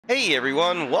Hey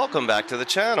everyone, welcome back to the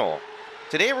channel.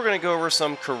 Today we're going to go over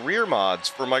some career mods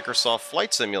for Microsoft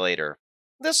Flight Simulator.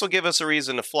 This will give us a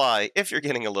reason to fly if you're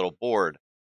getting a little bored.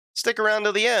 Stick around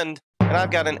to the end, and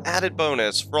I've got an added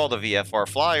bonus for all the VFR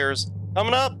flyers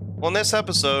coming up on this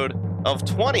episode of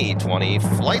 2020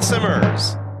 Flight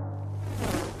Simmers.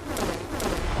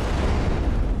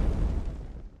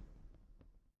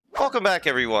 Welcome back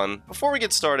everyone. Before we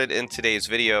get started in today's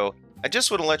video, I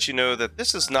just want to let you know that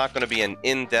this is not going to be an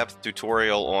in-depth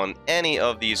tutorial on any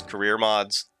of these career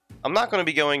mods. I'm not going to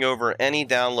be going over any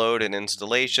download and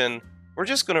installation. We're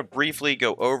just going to briefly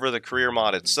go over the career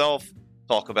mod itself,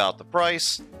 talk about the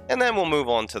price, and then we'll move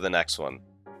on to the next one.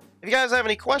 If you guys have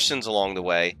any questions along the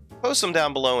way, post them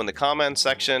down below in the comments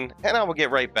section, and I will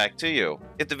get right back to you.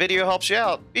 If the video helps you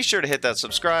out, be sure to hit that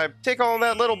subscribe, tick on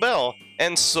that little bell,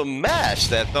 and smash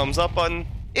that thumbs up button.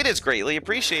 It is greatly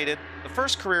appreciated. The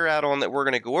first career add-on that we're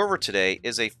going to go over today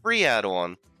is a free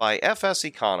add-on by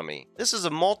fs'ers. This is a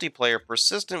multiplayer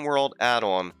persistent world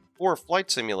add-on for flight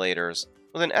simulators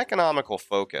with an economical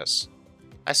focus.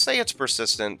 I say it's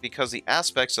persistent because the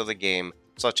aspects of the game,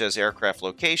 such as aircraft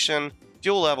location,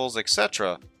 fuel levels,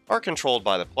 etc., are controlled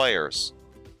by the players.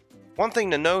 One thing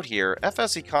to note here,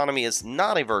 FS Economy is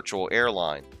not a virtual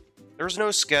airline. There's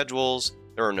no schedules,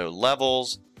 there are no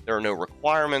levels, there are no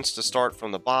requirements to start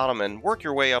from the bottom and work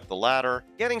your way up the ladder.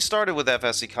 Getting started with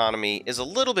FS Economy is a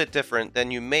little bit different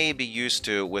than you may be used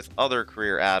to with other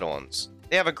career add-ons.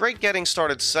 They have a great getting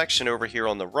started section over here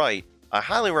on the right. I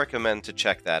highly recommend to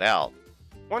check that out.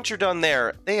 Once you're done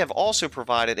there, they have also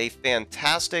provided a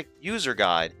fantastic user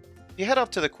guide. If you head up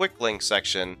to the quick link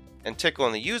section and tick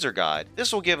on the user guide,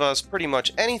 this will give us pretty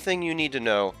much anything you need to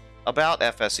know about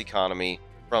FS Economy,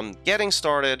 from getting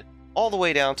started all the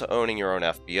way down to owning your own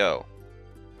FBO.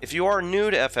 If you are new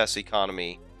to FS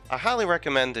Economy, I highly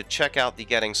recommend to check out the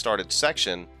Getting Started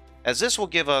section, as this will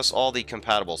give us all the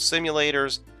compatible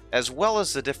simulators, as well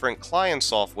as the different client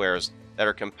softwares that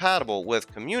are compatible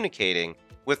with communicating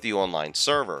with the online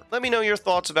server. Let me know your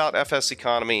thoughts about FS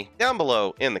Economy down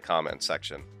below in the comments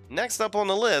section. Next up on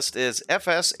the list is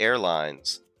FS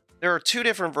Airlines. There are two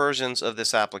different versions of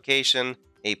this application,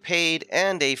 a paid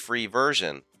and a free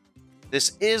version.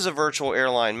 This is a virtual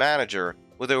airline manager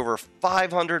with over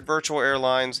 500 virtual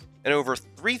airlines and over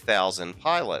 3,000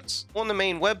 pilots. On the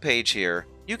main webpage here,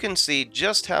 you can see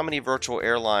just how many virtual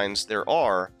airlines there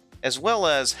are, as well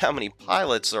as how many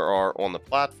pilots there are on the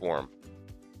platform.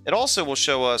 It also will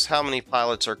show us how many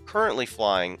pilots are currently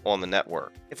flying on the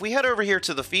network. If we head over here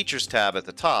to the Features tab at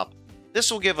the top, this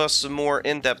will give us some more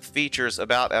in-depth features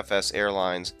about FS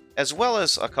Airlines, as well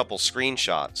as a couple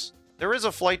screenshots. There is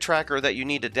a flight tracker that you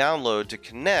need to download to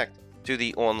connect to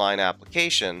the online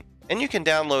application, and you can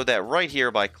download that right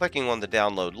here by clicking on the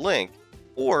download link,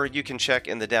 or you can check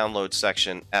in the download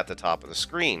section at the top of the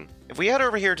screen. If we head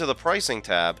over here to the pricing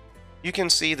tab, you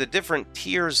can see the different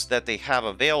tiers that they have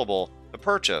available to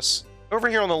purchase. Over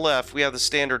here on the left, we have the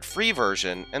standard free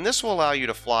version, and this will allow you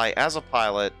to fly as a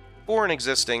pilot for an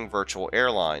existing virtual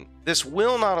airline. This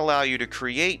will not allow you to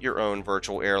create your own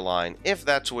virtual airline if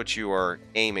that's what you are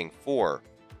aiming for.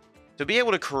 To be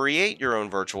able to create your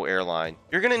own virtual airline,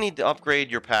 you're going to need to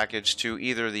upgrade your package to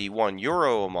either the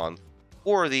 €1 a month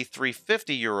or the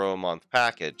 €350 a month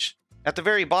package. At the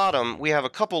very bottom, we have a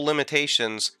couple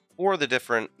limitations for the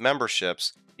different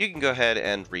memberships. You can go ahead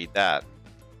and read that.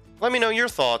 Let me know your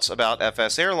thoughts about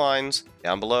FS Airlines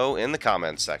down below in the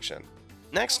comments section.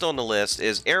 Next on the list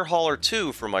is Air Hauler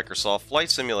 2 for Microsoft Flight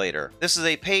Simulator. This is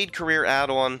a paid career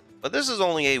add-on, but this is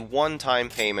only a one-time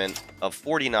payment of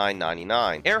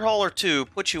 $49.99. Air Hauler 2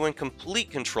 puts you in complete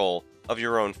control of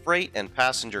your own freight and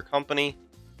passenger company.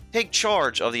 Take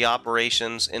charge of the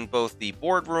operations in both the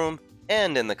boardroom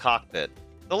and in the cockpit.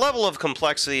 The level of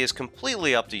complexity is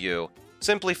completely up to you.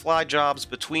 Simply fly jobs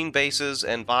between bases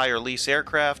and buy or lease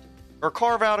aircraft, or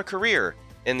carve out a career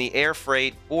in the air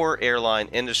freight or airline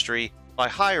industry by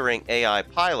hiring AI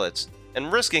pilots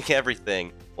and risking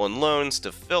everything on loans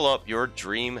to fill up your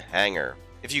dream hangar.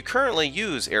 If you currently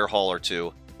use Air Hauler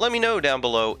 2, let me know down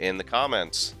below in the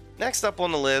comments. Next up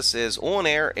on the list is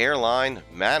On-Air Airline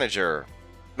Manager.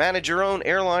 Manage your own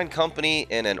airline company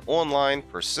in an online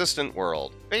persistent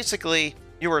world. Basically,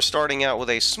 you are starting out with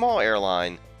a small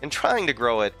airline and trying to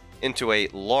grow it into a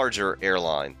larger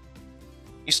airline.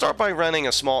 You start by renting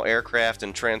a small aircraft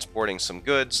and transporting some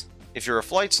goods. If you're a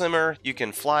flight simmer, you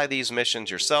can fly these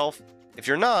missions yourself. If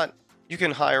you're not, you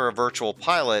can hire a virtual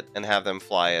pilot and have them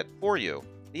fly it for you.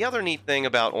 The other neat thing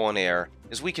about On Air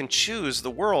is we can choose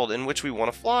the world in which we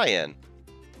want to fly in.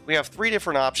 We have three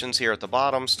different options here at the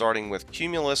bottom, starting with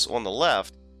Cumulus on the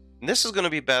left, and this is going to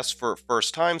be best for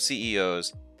first-time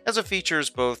CEOs, as it features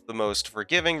both the most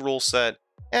forgiving rule set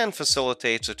and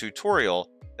facilitates a tutorial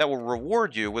that will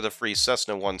reward you with a free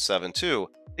Cessna 172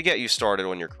 to get you started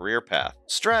on your career path.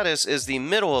 Stratus is the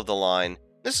middle of the line.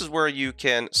 This is where you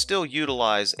can still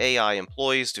utilize AI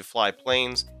employees to fly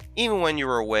planes even when you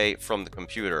are away from the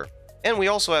computer. And we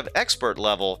also have expert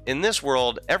level. In this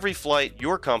world, every flight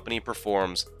your company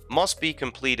performs must be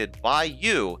completed by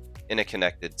you in a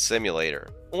connected simulator.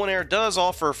 On Air does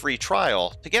offer a free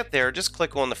trial. To get there, just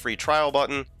click on the free trial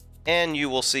button and you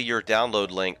will see your download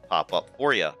link pop up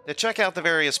for you. To check out the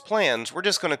various plans, we're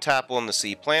just going to tap on the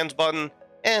See Plans button,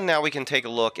 and now we can take a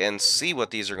look and see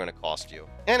what these are going to cost you.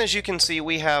 And as you can see,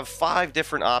 we have 5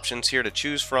 different options here to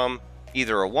choose from,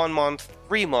 either a 1-month,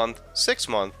 3-month,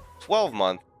 6-month,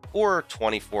 12-month, or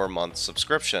 24-month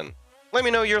subscription. Let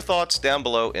me know your thoughts down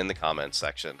below in the comments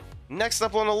section. Next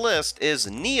up on the list is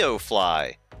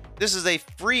NeoFly. This is a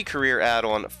free career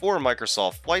add-on for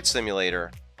Microsoft Flight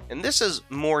Simulator, and this is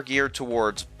more geared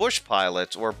towards bush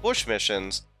pilots or bush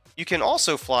missions. You can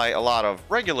also fly a lot of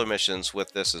regular missions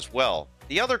with this as well.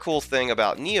 The other cool thing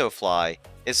about NeoFly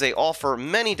is they offer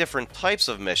many different types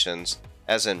of missions,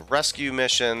 as in rescue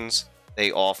missions.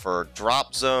 They offer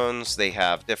drop zones, they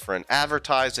have different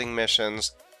advertising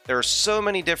missions. There are so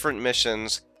many different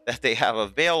missions that they have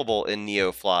available in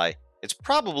NeoFly. It's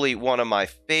probably one of my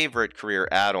favorite career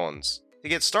add-ons. To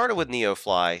get started with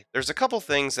NeoFly, there's a couple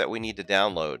things that we need to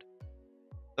download.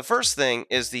 The first thing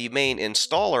is the main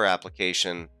installer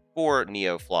application for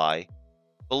NeoFly.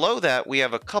 Below that, we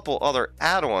have a couple other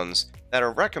add-ons that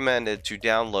are recommended to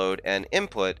download and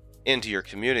input into your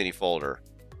community folder.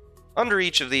 Under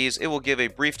each of these, it will give a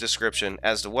brief description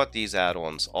as to what these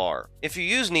add-ons are. If you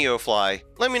use NeoFly,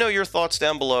 let me know your thoughts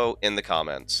down below in the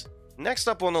comments. Next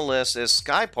up on the list is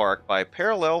Skypark by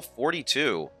Parallel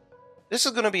 42. This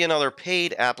is going to be another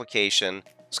paid application.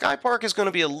 Skypark is going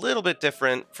to be a little bit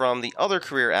different from the other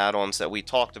career add-ons that we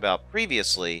talked about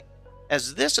previously,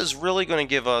 as this is really going to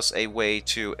give us a way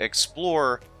to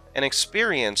explore and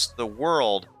experience the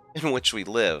world in which we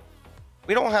live.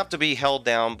 We don't have to be held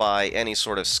down by any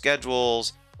sort of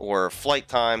schedules or flight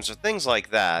times or things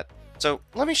like that. So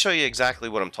let me show you exactly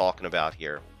what I'm talking about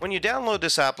here. When you download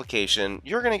this application,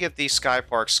 you're going to get the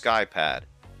Skypark SkyPad.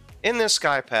 In this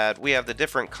SkyPad, we have the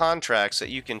different contracts that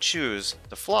you can choose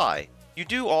to fly. You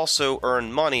do also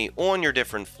earn money on your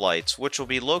different flights, which will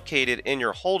be located in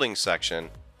your holding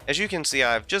section. As you can see,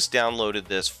 I've just downloaded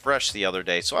this fresh the other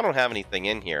day, so I don't have anything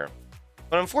in here.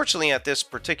 But unfortunately, at this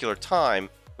particular time,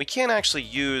 we can't actually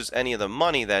use any of the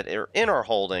money that are in our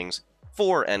holdings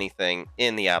for anything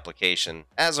in the application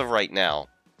as of right now.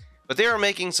 But they are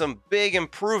making some big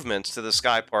improvements to the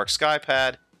Skypark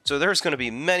SkyPad, so there's going to be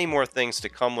many more things to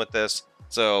come with this,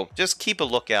 so just keep a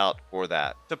lookout for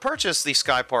that. To purchase the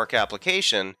Skypark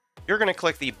application, you're going to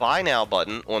click the Buy Now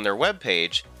button on their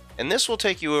webpage, and this will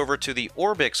take you over to the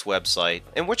Orbix website,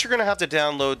 in which you're going to have to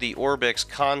download the Orbix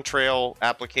Contrail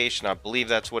application. I believe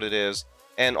that's what it is.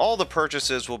 And all the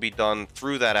purchases will be done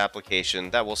through that application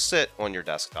that will sit on your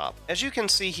desktop. As you can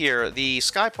see here, the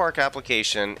Skypark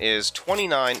application is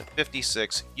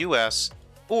 $29.56 US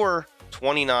or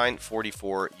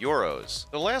 29.44 euros.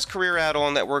 The last career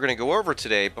add-on that we're going to go over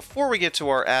today, before we get to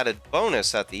our added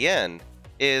bonus at the end,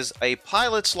 is A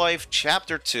Pilot's Life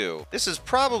Chapter 2. This is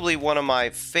probably one of my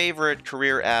favorite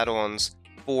career add-ons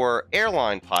for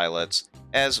airline pilots,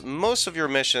 as most of your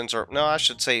missions, or no, I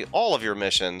should say all of your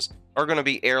missions, are going to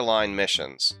be airline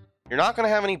missions. You're not going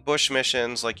to have any bush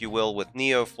missions like you will with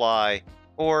NeoFly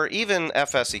or even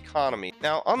FS Economy.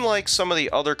 Now, unlike some of the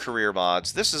other career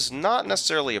mods, this is not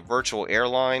necessarily a virtual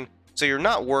airline, so you're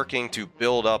not working to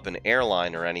build up an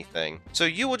airline or anything. So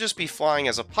you will just be flying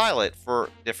as a pilot for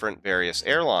different various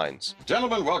airlines.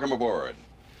 Gentlemen, welcome aboard.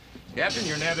 Captain,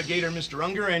 your navigator, Mr.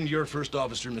 Unger, and your first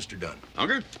officer, Mr. Dunn.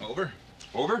 Unger, over.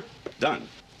 Over. Done.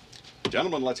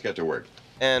 Gentlemen, let's get to work.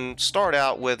 And start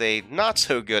out with a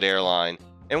not-so-good airline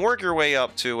and work your way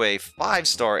up to a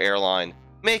 5-star airline,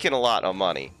 making a lot of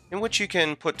money, in which you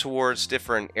can put towards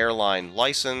different airline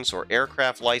license or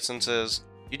aircraft licenses.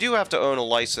 You do have to own a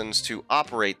license to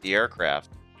operate the aircraft,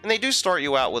 and they do start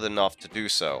you out with enough to do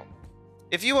so.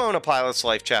 If you own A Pilot's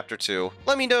Life Chapter 2,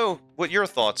 let me know what your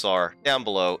thoughts are down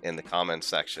below in the comments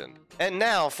section. And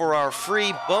now for our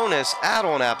free bonus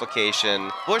add-on application,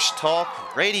 Bush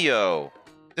Talk Radio.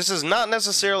 This is not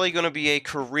necessarily going to be a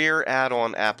career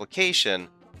add-on application,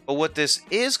 but what this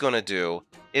is going to do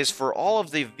is for all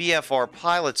of the VFR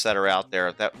pilots that are out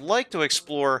there that like to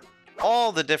explore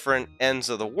all the different ends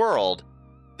of the world,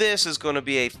 this is going to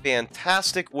be a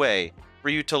fantastic way for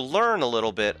you to learn a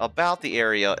little bit about the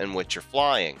area in which you're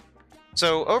flying.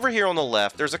 So over here on the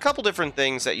left, there's a couple different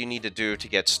things that you need to do to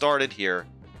get started here.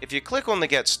 If you click on the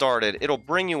Get Started, it'll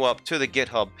bring you up to the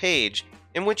GitHub page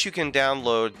in which you can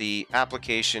download the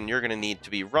application you're going to need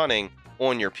to be running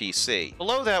on your PC.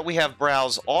 Below that, we have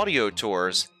Browse Audio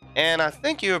Tours, and I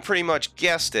think you have pretty much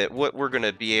guessed it what we're going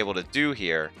to be able to do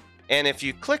here. And if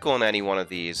you click on any one of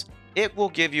these, it will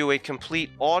give you a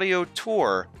complete audio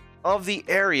tour of the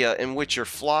area in which you're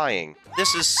flying.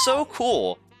 This is so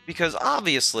cool because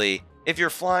obviously, if you're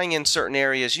flying in certain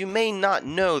areas, you may not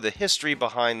know the history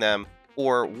behind them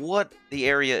or what the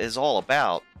area is all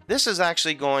about. This is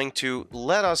actually going to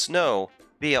let us know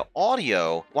via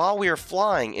audio while we are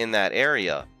flying in that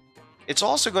area. It's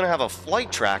also going to have a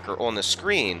flight tracker on the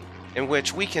screen in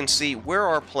which we can see where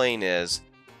our plane is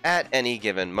at any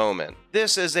given moment.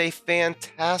 This is a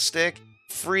fantastic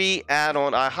free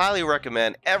add-on. I highly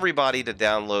recommend everybody to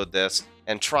download this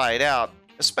and try it out,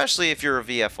 especially if you're a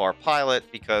VFR pilot,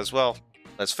 because, well,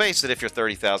 let's face it, if you're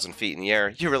 30,000 feet in the air,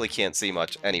 you really can't see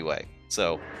much anyway.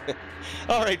 So,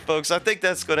 alright folks, I think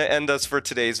that's going to end us for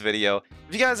today's video.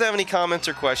 If you guys have any comments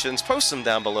or questions, post them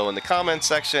down below in the comments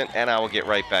section, and I will get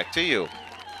right back to you.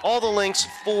 All the links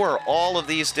for all of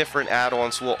these different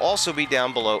add-ons will also be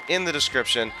down below in the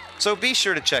description, so be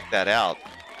sure to check that out.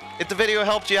 If the video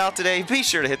helped you out today, be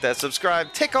sure to hit that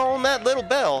subscribe, tick on that little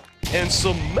bell, and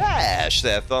smash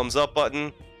that thumbs up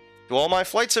button. To all my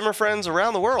Flight Simmer friends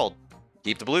around the world,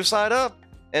 keep the blue side up,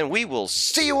 and we will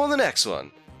see you on the next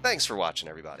one. Thanks for watching,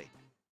 everybody.